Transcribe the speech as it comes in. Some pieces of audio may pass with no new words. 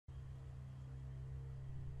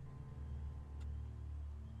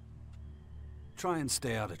Try and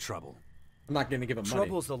stay out of trouble. I'm not gonna give him money.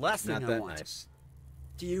 Trouble's the last thing Not I that want. nice.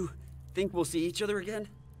 Do you think we'll see each other again?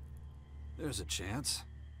 There's a chance.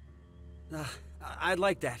 I'd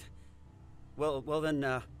like that. Well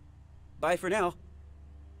then, bye for now.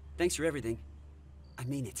 Thanks for everything. I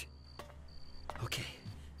mean it. Okay,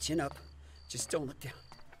 chin up. Just don't look down.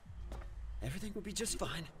 Everything will be just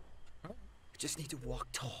fine. We just need to walk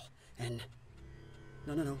tall and...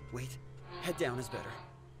 No, wait. Head down is better.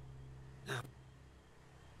 Now.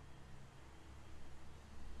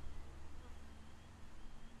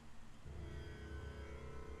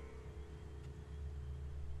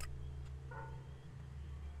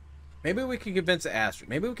 Maybe we can convince Astrid.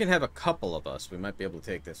 Maybe we can have a couple of us. We might be able to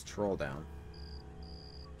take this troll down.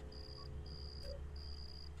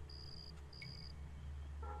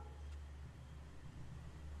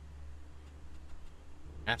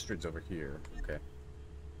 Astrid's over here. Okay.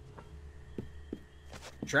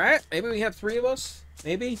 Try it? Maybe we have 3 of us?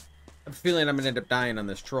 Maybe? I have a feeling I'm going to end up dying on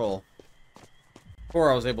this troll.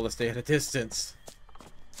 Or I was able to stay at a distance.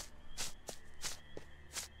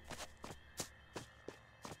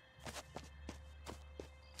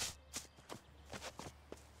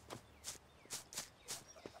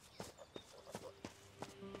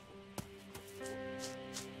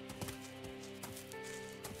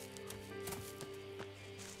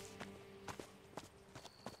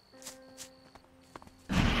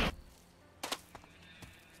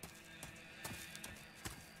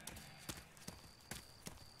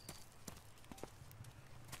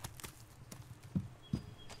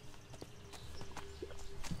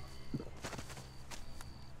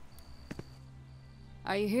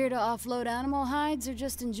 Are you here to offload animal hides or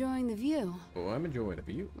just enjoying the view? Oh, I'm enjoying the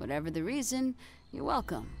view. Whatever the reason, you're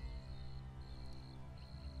welcome.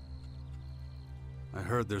 I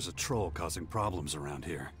heard there's a troll causing problems around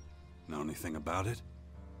here. Know anything about it?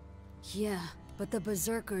 Yeah, but the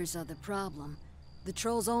berserkers are the problem. The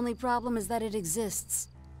troll's only problem is that it exists.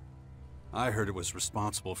 I heard it was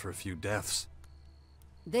responsible for a few deaths.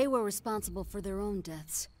 They were responsible for their own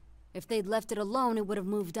deaths. If they'd left it alone, it would have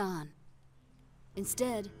moved on.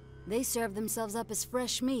 Instead, they served themselves up as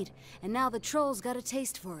fresh meat, and now the trolls got a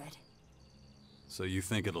taste for it. So you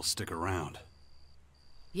think it'll stick around?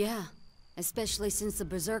 Yeah, especially since the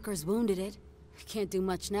berserkers wounded it. Can't do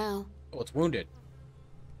much now. Oh, it's wounded.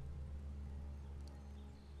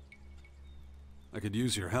 I could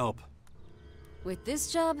use your help. With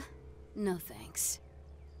this job? No thanks.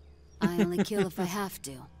 I only kill if I have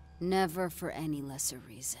to, never for any lesser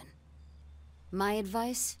reason. My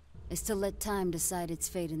advice is to let time decide its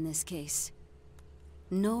fate in this case.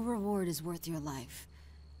 No reward is worth your life.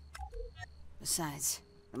 Besides,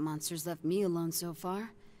 the monster's left me alone so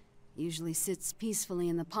far. Usually sits peacefully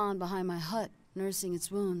in the pond behind my hut, nursing its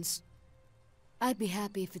wounds. I'd be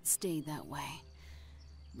happy if it stayed that way.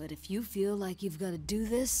 But if you feel like you've got to do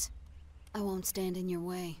this, I won't stand in your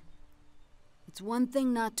way. It's one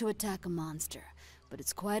thing not to attack a monster, but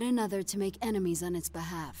it's quite another to make enemies on its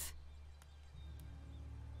behalf.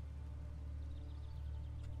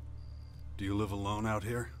 Do you live alone out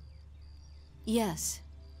here? Yes.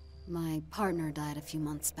 My partner died a few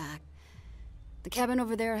months back. The cabin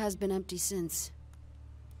over there has been empty since.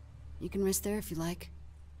 You can rest there if you like.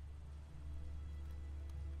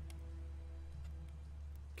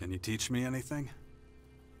 Can you teach me anything?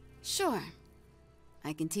 Sure.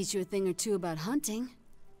 I can teach you a thing or two about hunting.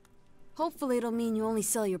 Hopefully it'll mean you only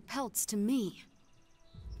sell your pelts to me.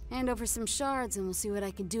 Hand over some shards and we'll see what I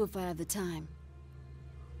can do if I have the time.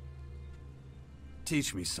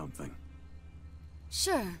 Teach me something.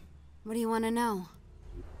 Sure. What do you want to know?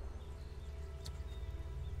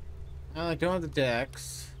 I don't have the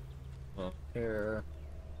dex. Well, here.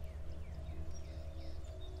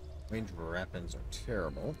 Ranged weapons are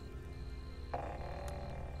terrible.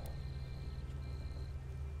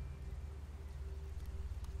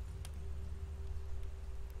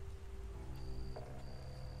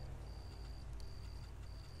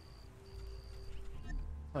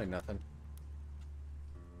 Probably nothing.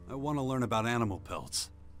 I want to learn about animal pelts.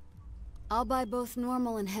 I'll buy both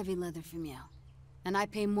normal and heavy leather from you. And I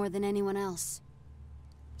pay more than anyone else.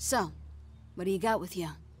 So, what do you got with you?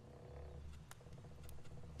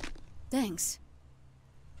 Thanks.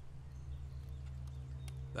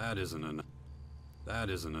 That isn't enough. That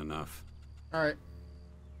isn't enough. Alright.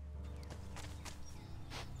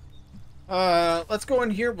 Let's go in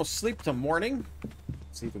here. We'll sleep till morning.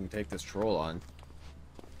 See if we can take this troll on.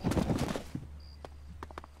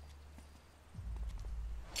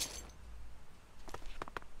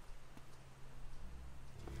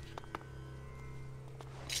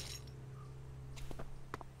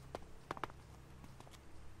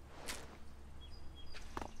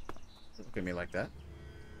 at me like that.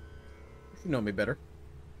 You know me better.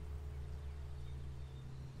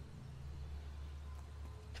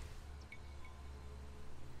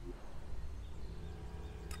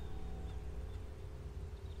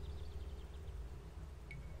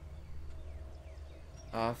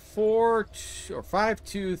 Uh,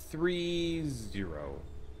 5230.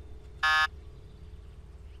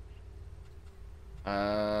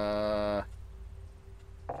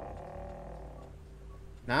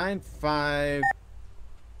 95.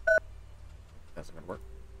 That's not gonna work.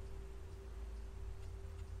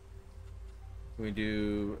 Can we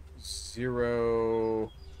do 0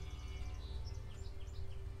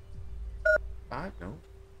 5? No.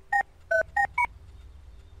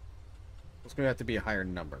 It's gonna have to be a higher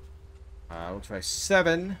number. We'll try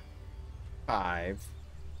 7 5.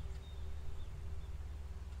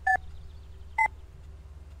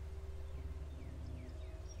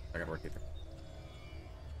 Not gonna work either.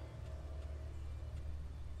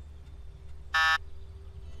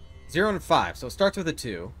 Zero and 5, so it starts with a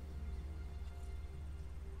 2.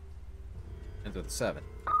 Ends with a 7.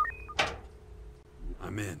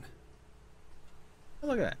 I'm in. Oh,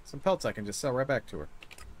 look at that. Some pelts I can just sell right back to her.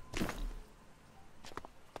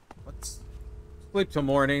 Let's sleep till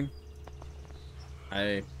morning.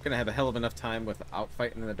 I'm gonna have a hell of enough time without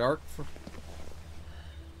fighting in the dark.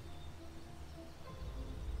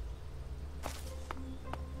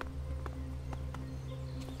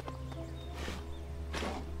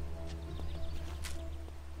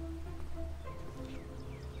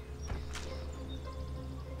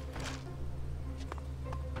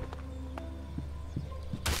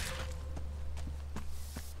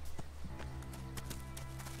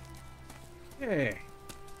 Okay,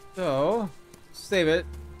 so save it.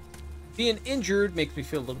 Being injured makes me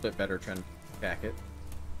feel a little bit better trying to back it.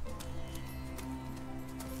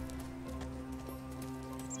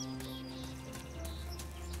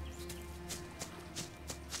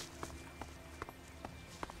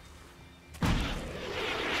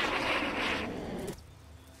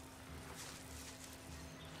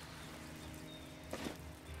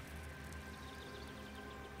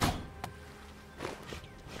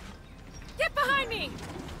 Get behind me!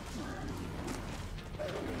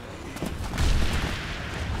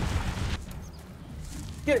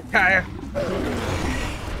 Get it, Kaya!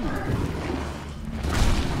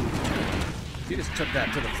 He just took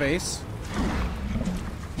that to the face.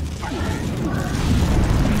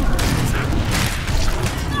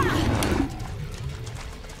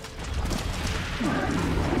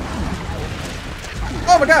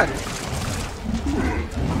 Oh my god!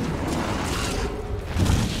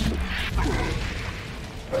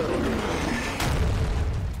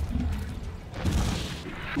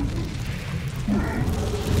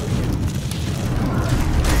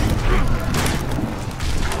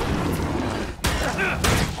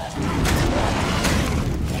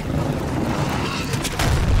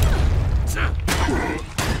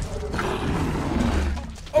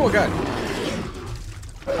 Oh my god!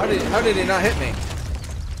 How did it not hit me?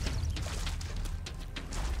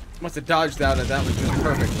 Must have dodged out of that one just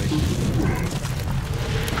perfectly.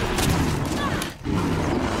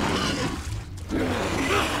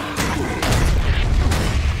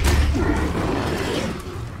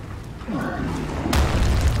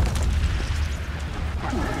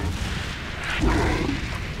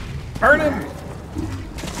 Burn him!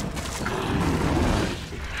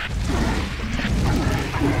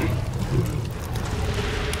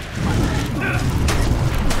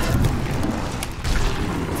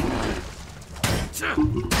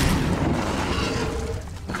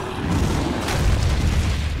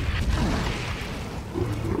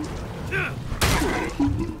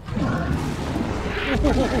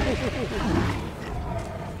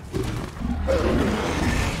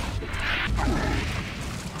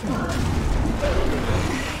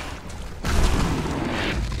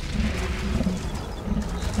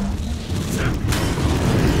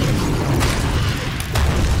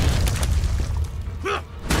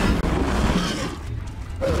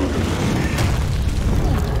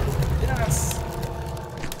 Yes!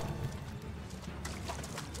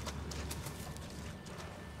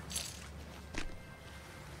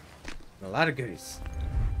 A lot of goodies.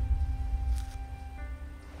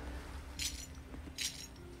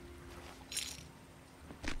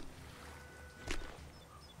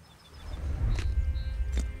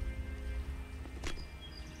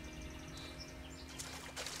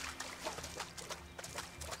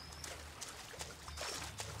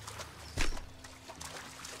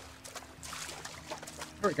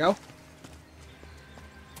 There we go.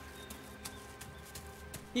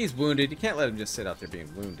 He's wounded. You can't let him just sit out there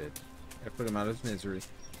being wounded. Gotta put him out of his misery.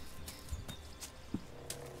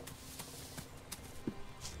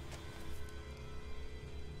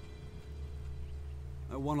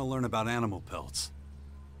 want to learn about animal pelts.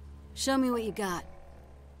 Show me what you got.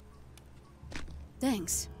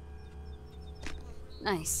 Thanks.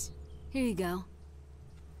 Nice. Here you go.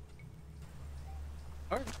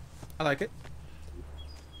 Alright. I like it.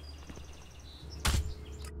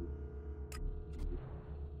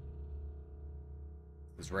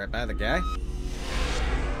 Is right by the guy.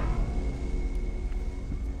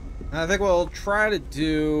 I think we'll try to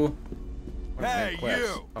do. Hey,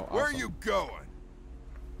 you! Oh, Where are awesome. you going?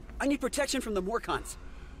 I need protection from the Morcons.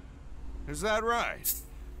 Is that right?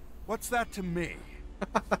 What's that to me?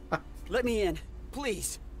 Let me in,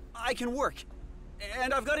 please. I can work.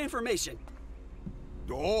 And I've got information.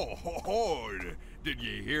 Oh, did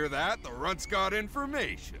you hear that? The runt's got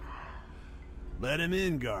information. Let him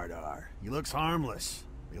in, Gardar. He looks harmless.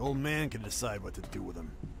 The old man can decide what to do with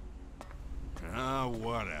him. Ah,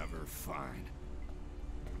 whatever, fine.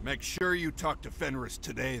 Make sure you talk to Fenris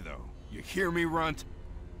today, though. You hear me, Runt?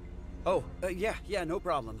 Oh, yeah, no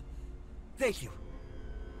problem. Thank you.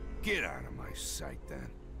 Get out of my sight, then.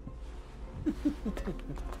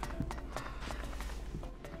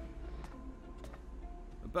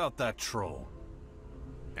 About that troll.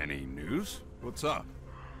 Any news? What's up?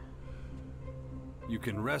 You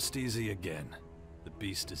can rest easy again. The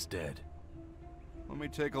beast is dead. Let me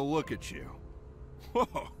take a look at you.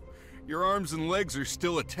 Whoa, your arms and legs are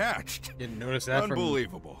still attached. Didn't notice that.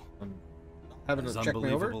 Unbelievable. From having As to check me over.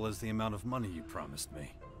 unbelievable as the amount of money you promised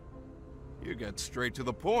me. You get straight to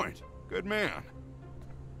the point. Good man.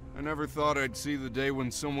 I never thought I'd see the day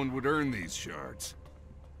when someone would earn these shards.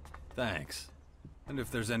 Thanks. And if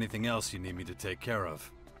there's anything else you need me to take care of,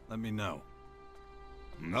 let me know.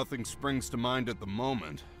 Nothing springs to mind at the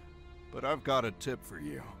moment, but I've got a tip for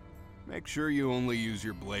you. Make sure you only use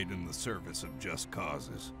your blade in the service of just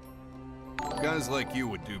causes. Guys like you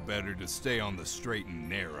would do better to stay on the straight and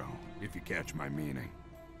narrow, if you catch my meaning.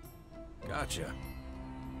 Gotcha.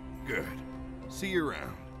 Good. See you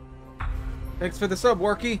around. Thanks for the sub,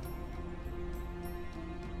 Worky.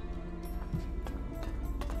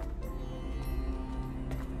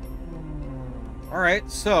 Alright,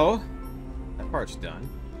 so that part's done.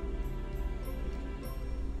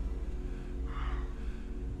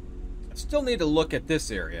 I still need to look at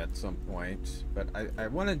this area at some point, but I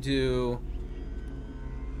want to do...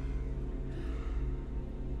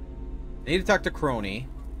 I need to talk to Crony.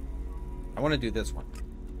 I want to do this one.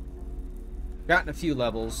 Gotten a few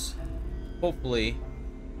levels. Hopefully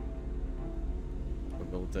we'll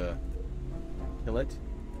be able to kill it.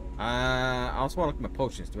 I also want to look at my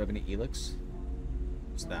potions. Do I have any ELEX?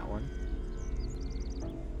 Just that one.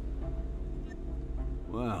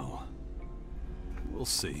 Well, we'll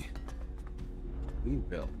see. We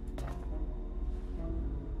will.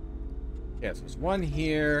 Yeah, so there's one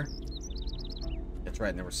here. That's right,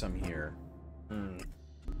 and there were some here.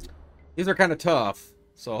 These are kind of tough,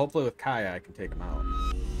 so hopefully with Kaya I can take them out.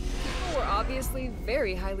 People were obviously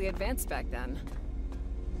very highly advanced back then.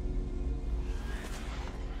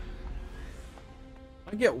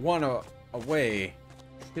 If I get one away,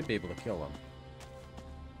 I should be able to kill him.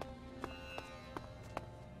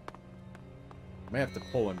 I may have to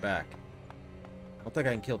pull him back. I don't think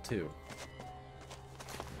I can kill two.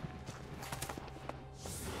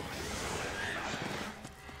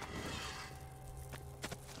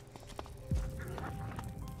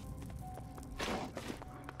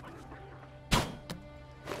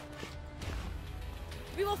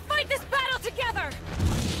 We will fight this battle together!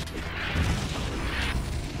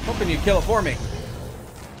 Hoping you kill it for me.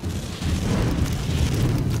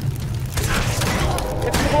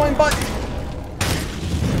 Hit the glowing button!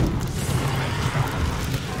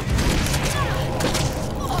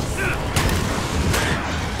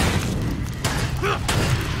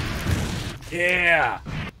 Yeah!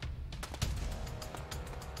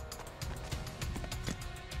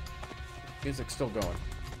 Music's still going.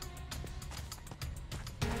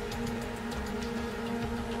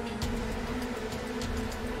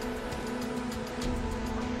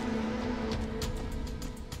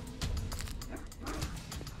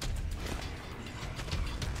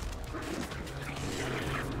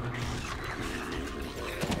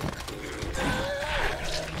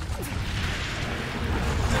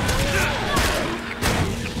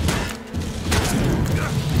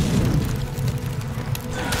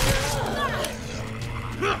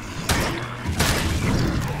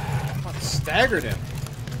 Staggered him.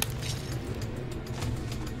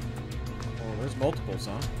 Oh, there's multiples,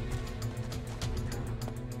 huh?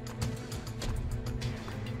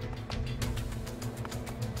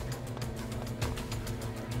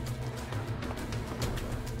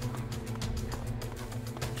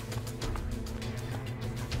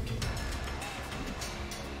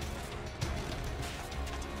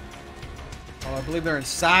 Oh, I believe they're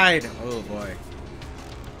inside. Oh boy.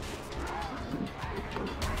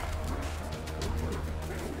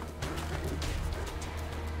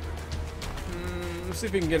 Let's see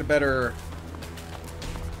if we can get a better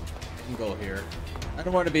angle here. I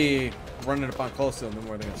don't want to be running up on close to them, then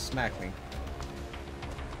they're gonna smack me.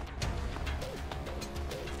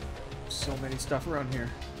 So many stuff around here.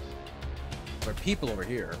 There are people over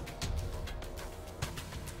here.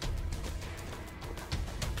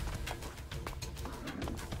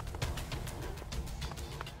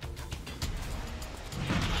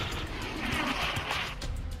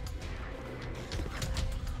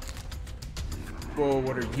 Whoa,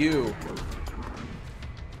 what are you?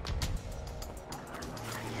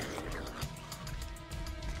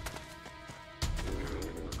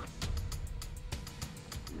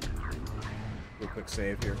 Do a quick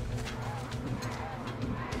save here.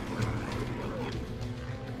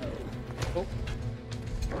 Oh.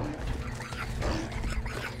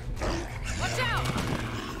 Watch out!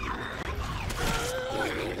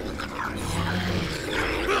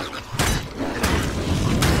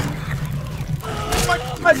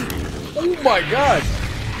 Oh my god!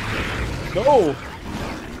 No!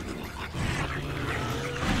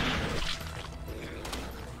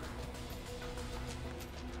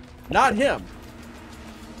 Not him!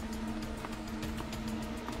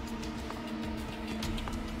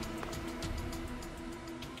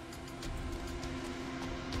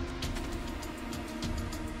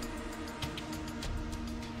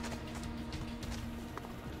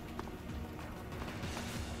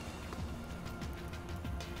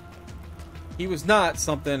 He was not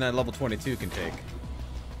something at level 22 can take.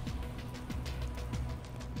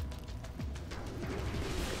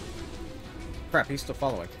 Crap, he's still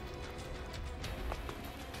following.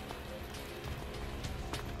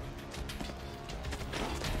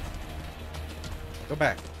 Go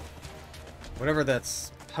back. Whatever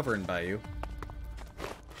that's hovering by you.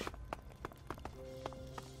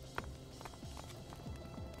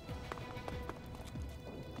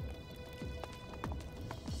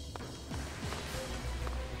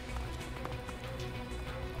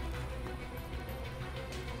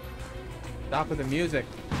 Stop with the music.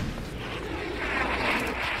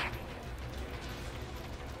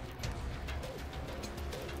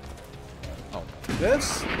 Oh,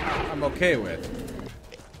 this I'm okay with.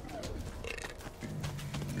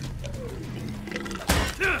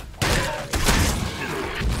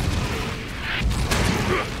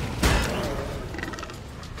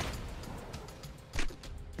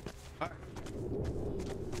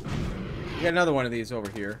 We got another one of these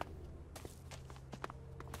over here.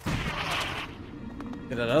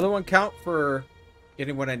 Did another one count for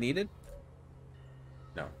getting what I needed?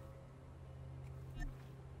 No.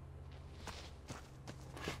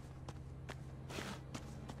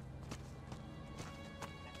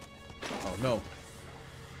 Oh no.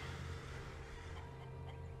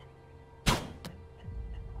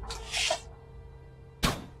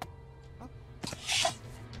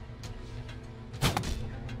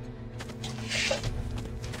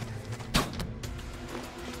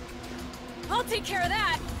 I'll take care of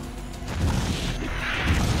that.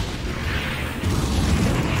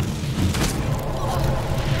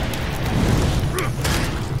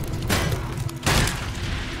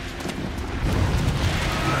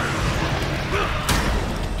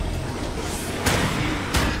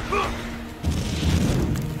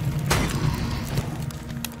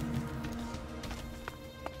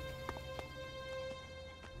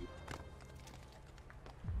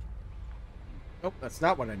 Nope, that's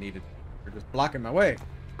not what I needed. They're just blocking my way.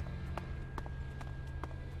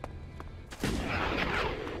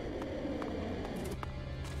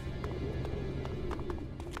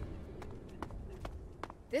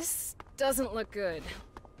 This doesn't look good.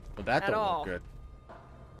 Well, that At don't all. look good.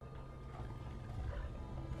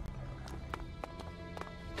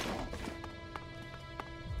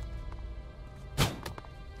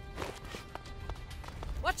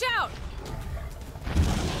 Watch out!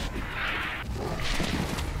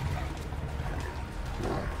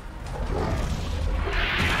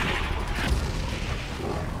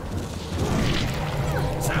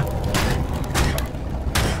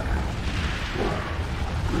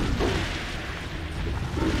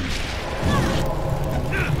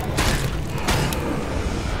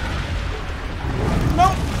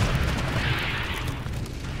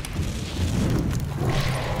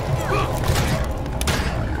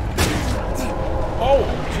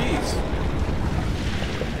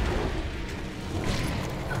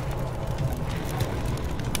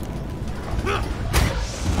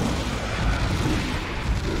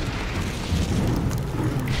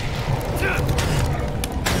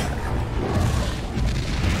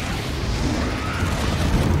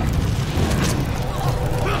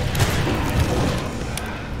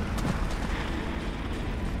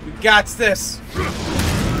 got this.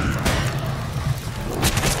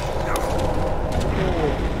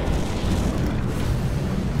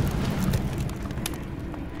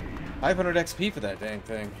 500 XP for that dang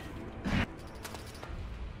thing.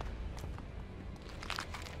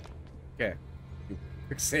 Okay.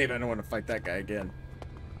 Quick save, I don't want to fight that guy again.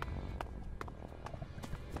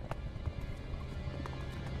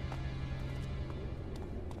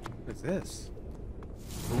 What is this?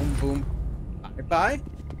 Boom, boom. Bye-bye?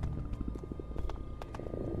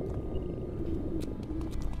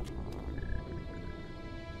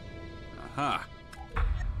 Aha.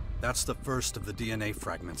 That's the first of the DNA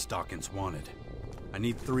fragments Dawkins wanted. I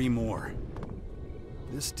need 3 more.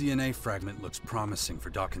 This DNA fragment looks promising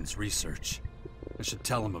for Dawkins' research. I should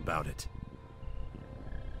tell him about it.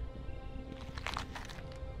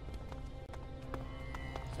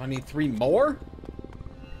 So I need 3 more?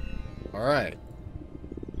 Alright.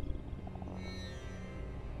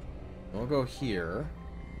 We'll go here.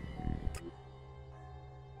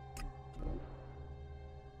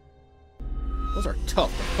 Those are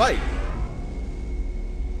tough to fight.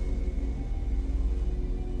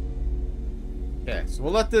 Okay, so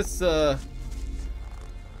we'll let this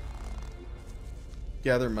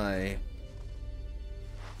gather my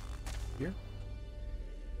here.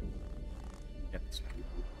 Yeah, this way.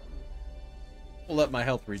 We'll let my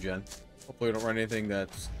health regen. Hopefully we don't run anything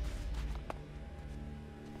that's...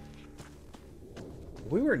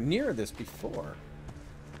 We were near this before.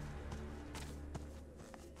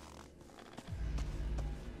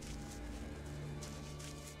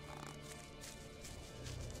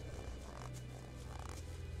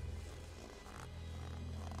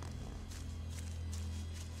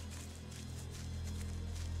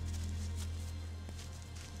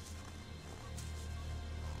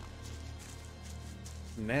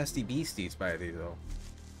 Nasty beasties by these though.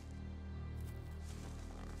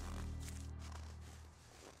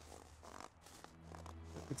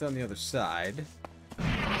 It's on the other side. We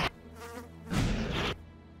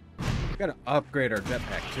gotta upgrade our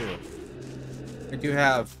jetpack too. I do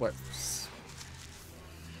have what,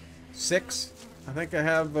 6? I think I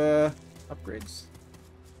have upgrades.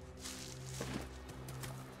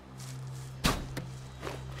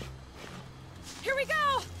 Here we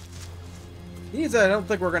go. These, I don't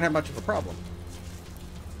think we're gonna have much of a problem.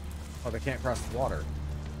 Oh, they can't cross the water.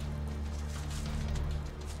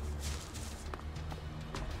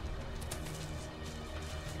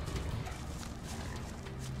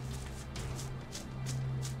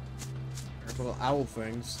 There's little owl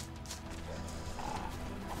things.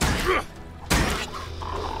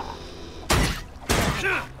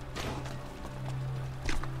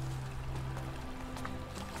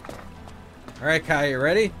 All right, Kai, you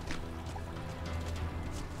ready?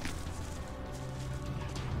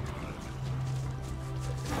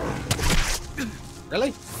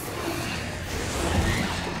 Really?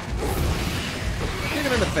 Kick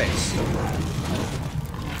him in the face.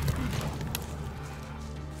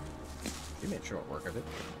 You made short work of it.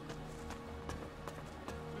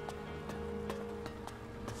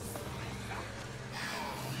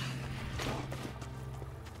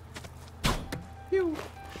 Phew.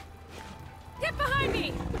 Get behind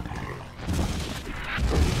me.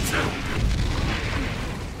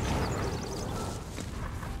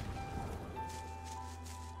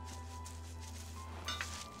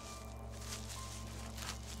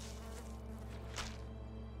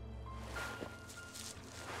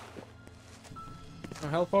 No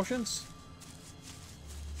health potions?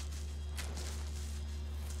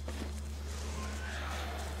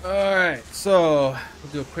 Alright, so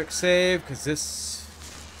we'll do a quick save because this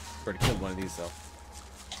already killed one of these though.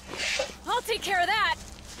 I'll take care of that.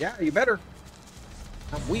 Yeah, you better.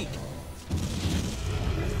 I'm weak.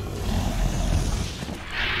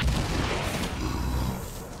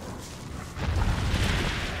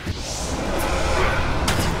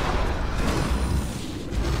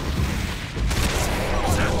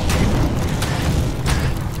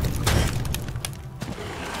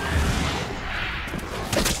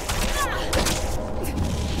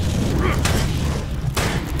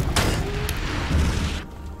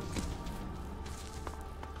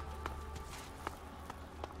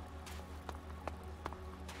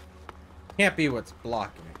 Can't be what's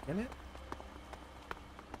blocking it, can it?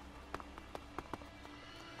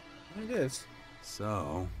 It is.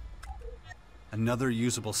 So, another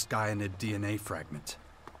usable Skyanid DNA fragment.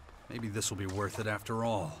 Maybe this will be worth it after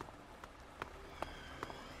all.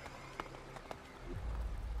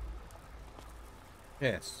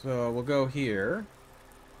 Okay, so we'll go here.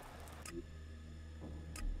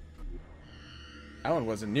 That one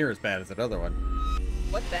wasn't near as bad as that other one.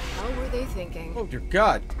 What the hell were they thinking? Oh dear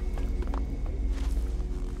God!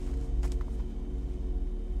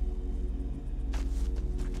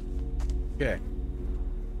 Okay.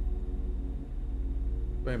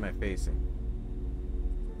 Which way am I facing?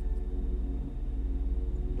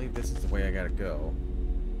 I believe this is the way I gotta go.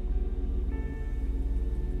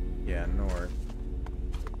 Yeah, north.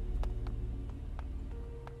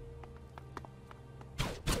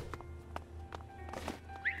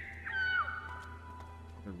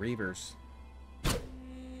 The Reavers.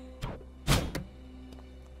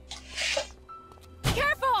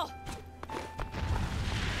 Careful!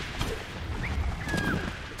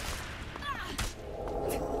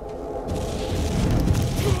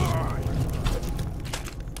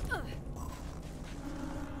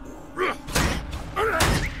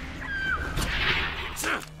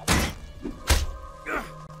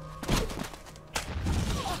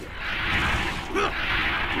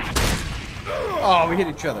 Oh, we hit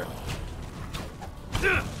each other.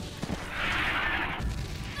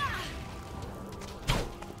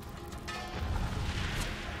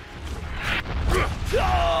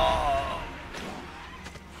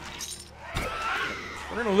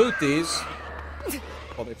 We're gonna loot these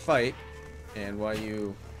while they fight, and while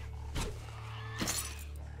you...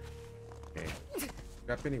 Okay.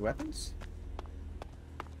 Got any weapons?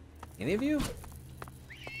 Any of you?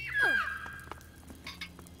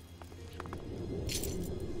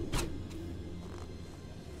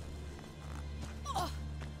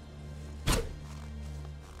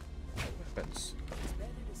 Weapons.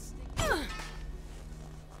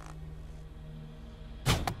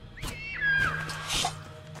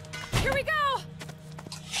 Here we go!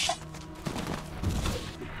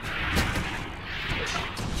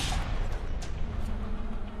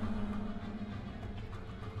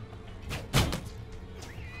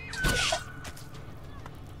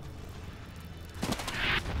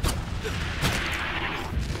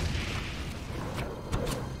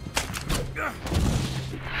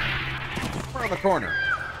 Around the corner.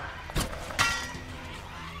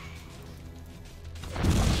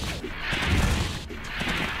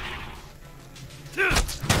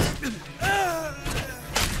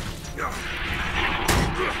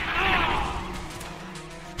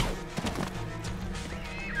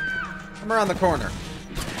 I'm around the corner.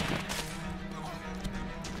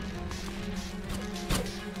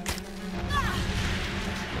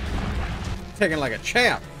 Taking like a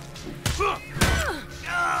champ.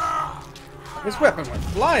 His weapon went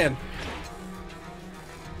flying.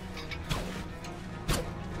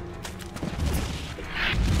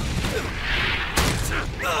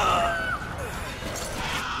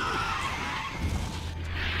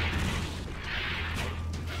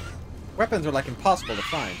 Weapons are like impossible to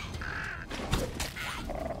find.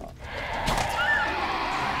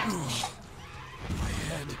 My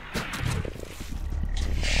head.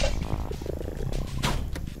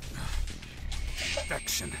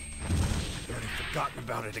 Infection. I've already forgotten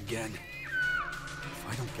about it again. If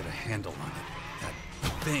I don't get a handle on it, that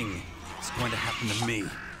thing is going to happen to me.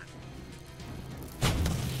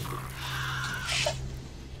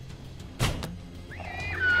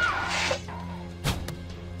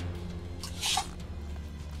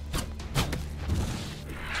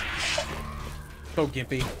 Go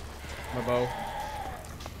gimpy. My bow.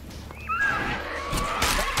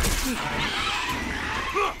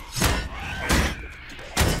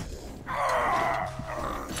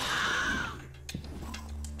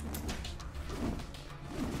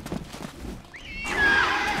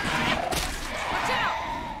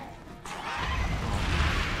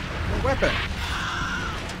 No weapon.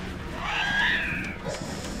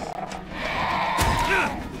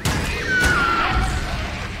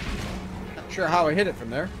 Not sure how I hit it from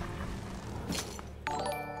there.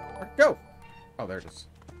 Where'd it go? Oh, there it is.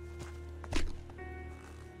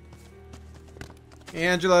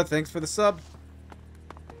 Angela, thanks for the sub.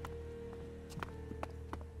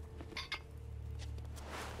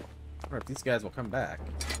 I wonder if these guys will come back.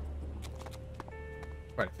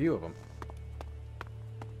 Quite a few of them.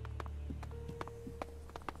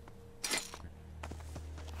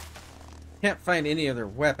 Can't find any other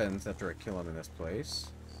weapons after I kill them in this place.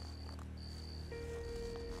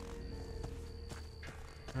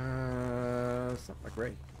 Something like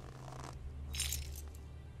right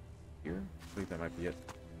here. I believe that might be it.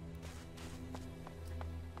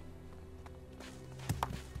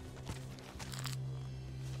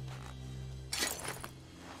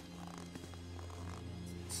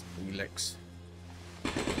 It's ELEX.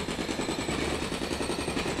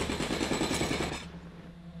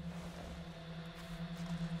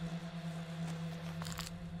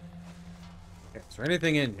 Okay, is there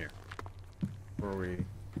anything in here before we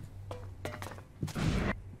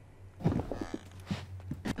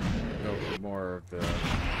go for more of the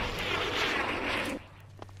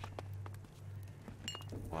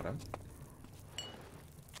Autumn.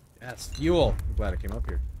 Yes, fuel. I'm glad I came up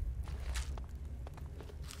here.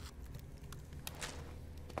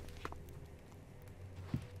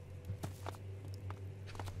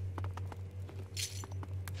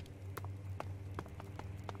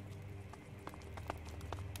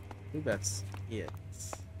 I think that's it.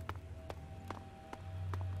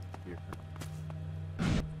 Here.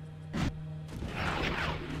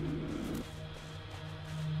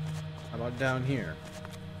 How about down here?